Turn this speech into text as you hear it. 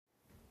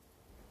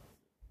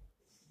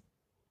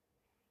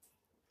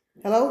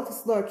Hello, this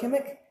is Laura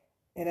Kimmick,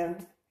 and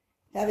I'm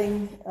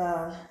having,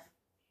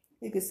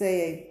 you could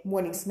say, a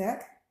morning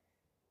snack.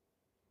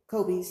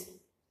 Kobe's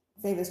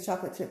famous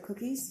chocolate chip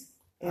cookies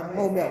and How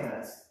whole many milk,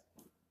 famous?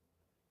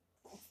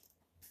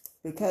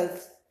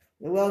 because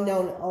they're well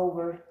known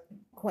over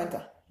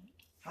Cuenca.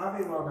 How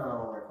are well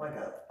known over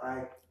Cuenca?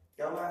 I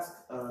go ask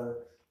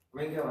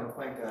Ringo in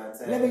Cuenca and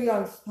say, Remember, you're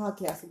on this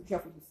podcast, so be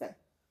careful what you say.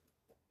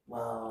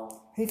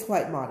 well, He's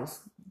quite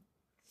modest.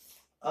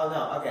 oh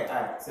no, okay,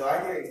 alright. So I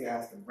dare you to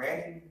ask a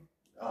random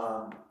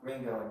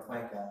Ringo in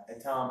Cuenca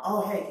and tell him,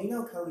 oh hey, do you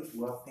know Cody's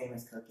world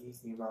famous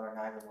cookies? Even though they're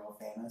not even world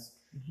famous,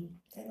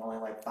 and only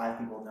like 5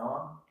 people know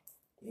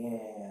them?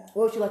 Yeah.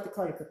 What would you like to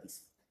call your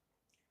cookies?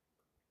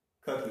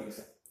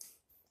 Cookies.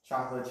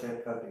 Chocolate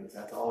chip cookies,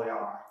 that's all they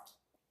are.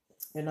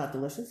 They're not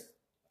delicious.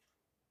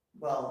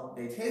 Well,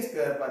 they taste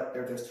good, but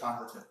they're just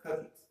chocolate chip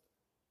cookies.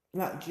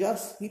 Not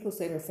just. People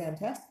say they're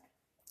fantastic.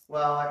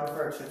 Well, I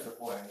prefer Chips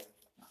Ahoy.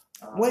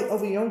 Wait,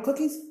 over your own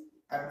cookies?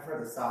 I prefer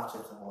the soft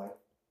Chips Ahoy.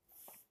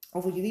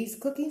 Over these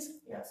cookies?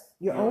 Yes.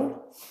 Your own?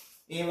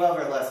 Even though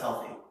they're less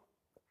healthy.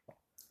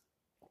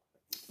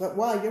 But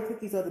why? Your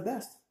cookies are the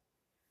best.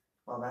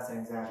 Well, that's an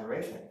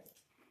exaggeration.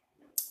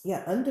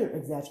 Yeah, under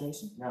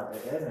exaggeration. No, it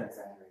is an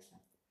exaggeration.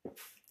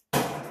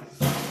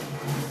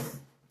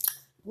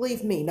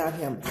 Believe me, not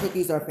him.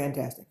 Cookies are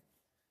fantastic.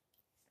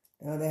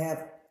 They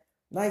have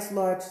nice,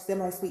 large,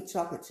 semi-sweet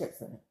chocolate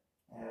chips in it.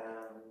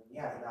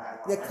 Yeah,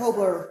 The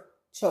Cobra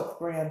Choke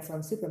brand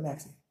from Super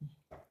Maxi.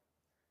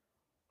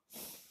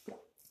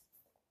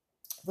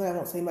 But I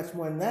won't say much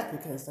more than that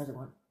because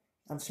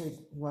I'm sure he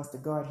wants to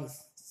guard his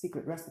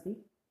secret recipe.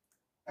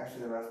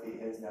 Actually, the recipe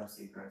is no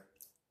secret.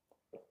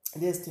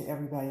 It is to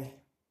everybody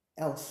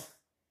else.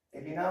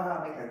 If you know how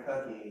to make a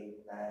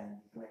cookie,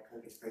 then you can make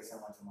cookies pretty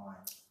similar to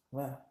mine.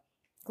 Well,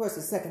 of course,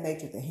 it's second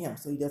nature to him,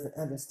 so he doesn't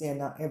understand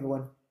not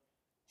everyone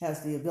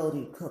has the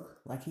ability to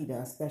cook like he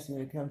does, especially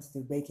when it comes to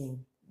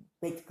baking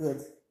baked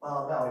goods.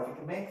 Well, no, if you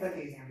can make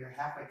cookies and you're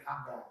halfway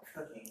confident at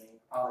cooking, then you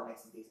can probably make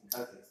some decent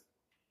cookies.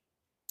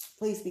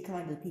 Please be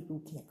kind to the people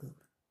who can't cook.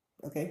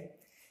 Okay?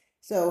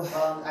 So.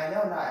 Well, I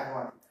know not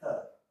everyone can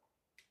cook.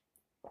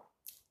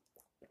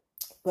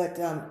 But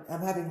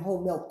I'm having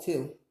whole milk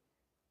too.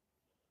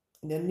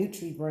 The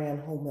Nutri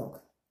brand whole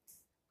milk,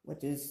 which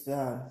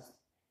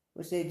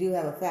they do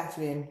have a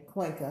factory in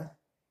Cuenca,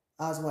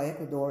 Azua,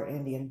 Ecuador,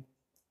 in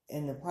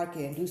the Parque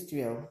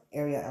Industrial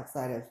area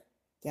outside of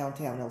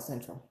downtown El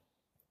Centro.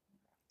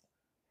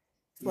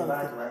 Do you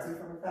buy it directly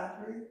from the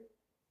factory?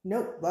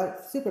 Nope,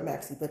 but Super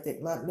Maxi, but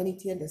many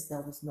tiendas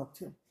sell this milk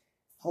too.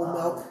 Whole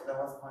milk. Then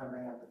what's the point of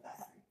bringing up the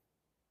factory?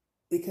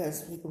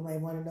 Because people may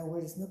want to know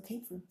where this milk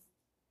came from.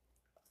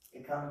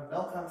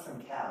 Milk comes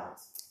from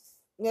cows.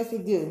 Yes, they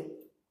do.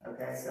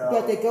 Okay, so.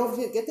 But they go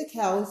to get the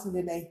cows, and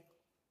then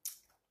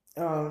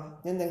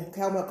the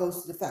cow milk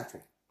goes to the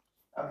factory.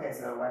 Okay,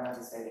 so why not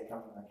just say they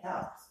come from the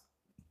cows?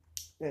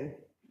 Then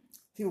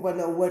people want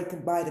to know where to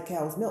buy the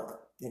cow's milk.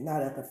 They're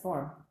not at the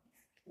farm.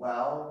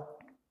 Well,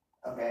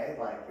 okay,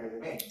 like here's the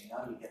thing.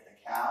 You get the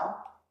cow,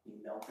 you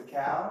milk the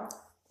cow.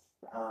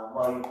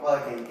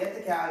 You get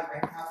the cow, you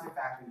bring the cow to the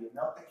factory, you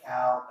milk the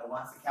cow, and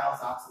once the cow's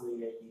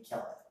obsoleted, you kill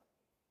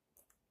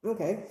it.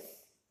 Okay.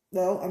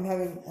 Well,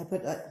 I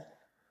put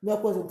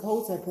milk wasn't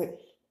cold, so I put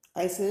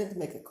ice in it to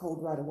make it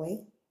cold right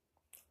away.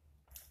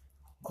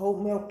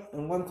 Cold milk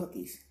and warm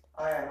cookies.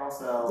 Oh, yeah, and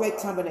also. Great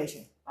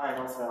combination. And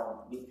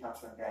also, meat comes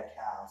from dead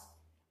cows.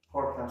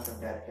 Pork comes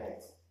from dead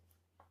pigs.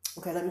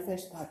 Okay, let me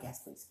finish the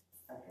podcast, please.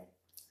 Okay.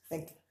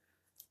 Thank you.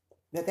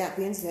 With that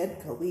being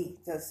said, Kobe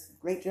does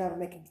a great job of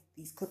making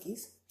these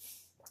cookies.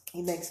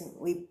 He makes them,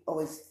 we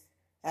always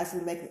ask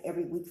him to make them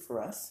every week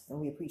for us, and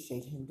we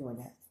appreciate him doing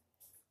that.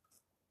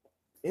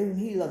 And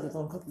he loves his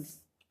own cookies.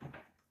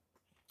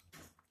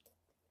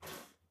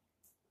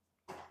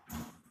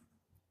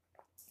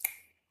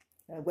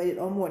 I waited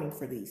all morning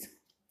for these,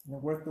 and they're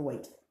worth the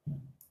wait.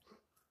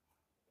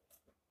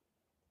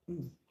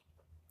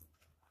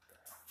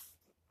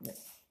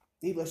 Yes.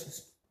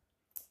 Delicious.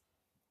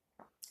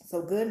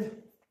 So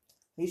good.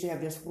 I usually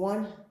have just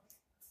one,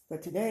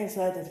 but today I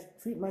decided to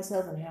treat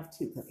myself and have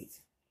 2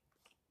 cookies,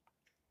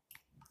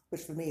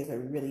 which for me is a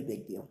really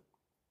big deal.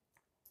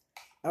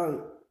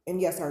 Oh, and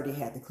yes, I already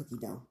had the cookie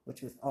dough,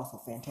 which was also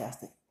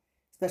fantastic,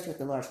 especially with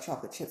the large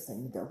chocolate chips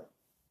in the dough.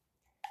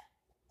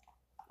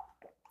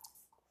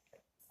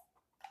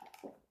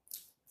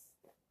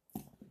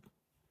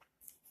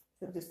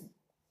 So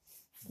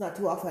it's not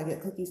too often I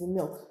get cookies and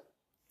milk.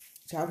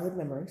 Childhood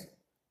memories.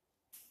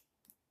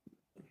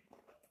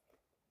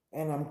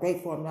 And I'm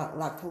grateful I'm not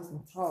lactose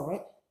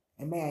intolerant,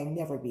 and may I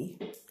never be.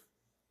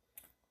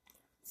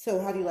 So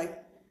what do you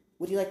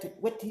like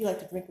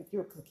to drink with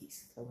your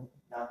cookies?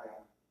 Nothing.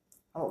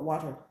 How about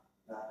water?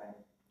 Nothing.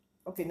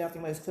 Okay,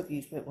 nothing with his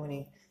cookies, but when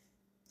he's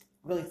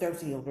really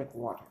thirsty, he'll drink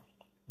water.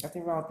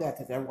 Nothing wrong with that,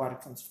 because that water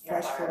comes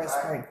fresh from the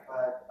spring.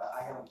 But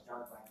I haven't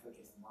dunked my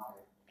cookies in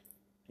water.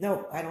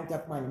 No, I don't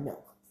dunk mine in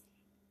milk.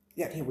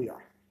 Yet here we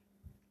are.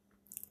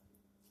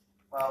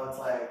 Well, it's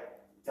like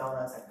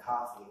donuts and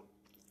coffee.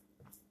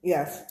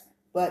 Yes,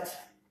 but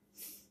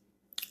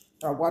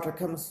Our water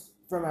comes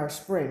from our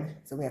spring,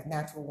 so we have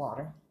natural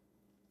water.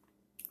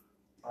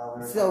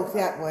 So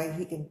that way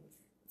he can,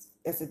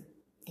 it's a,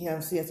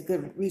 see, it's a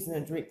good reason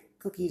to drink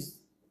cookies,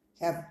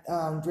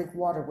 drink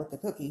water with the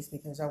cookies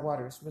because our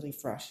water is really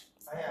fresh.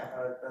 Oh yeah,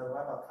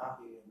 what about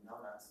coffee and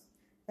donuts?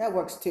 That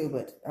works too,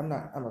 but I'm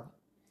not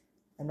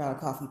a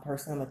coffee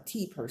person, I'm a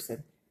tea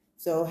person.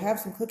 So have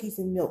some cookies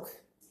and milk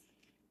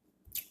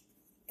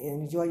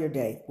and enjoy your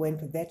day. Go in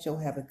to bed, you'll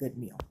have a good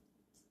meal.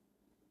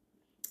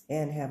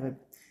 And have a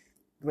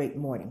great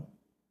morning.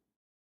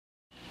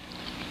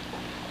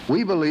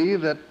 We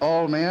believe that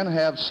all men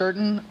have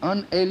certain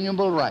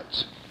unalienable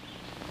rights.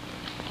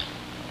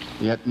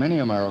 Yet many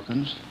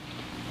Americans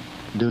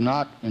do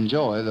not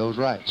enjoy those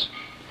rights.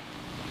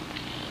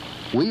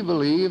 We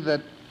believe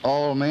that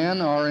all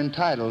men are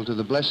entitled to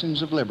the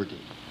blessings of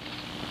liberty.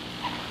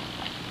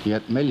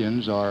 Yet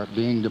millions are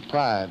being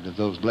deprived of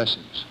those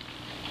blessings,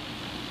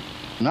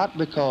 not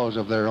because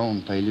of their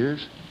own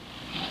failures,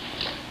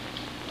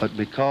 but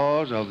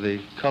because of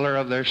the color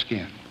of their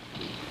skin.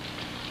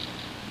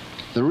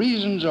 The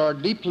reasons are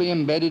deeply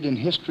embedded in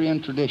history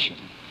and tradition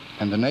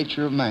and the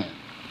nature of man.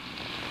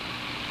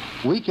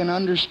 We can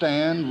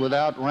understand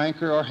without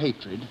rancor or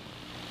hatred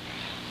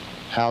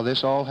how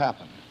this all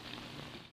happened.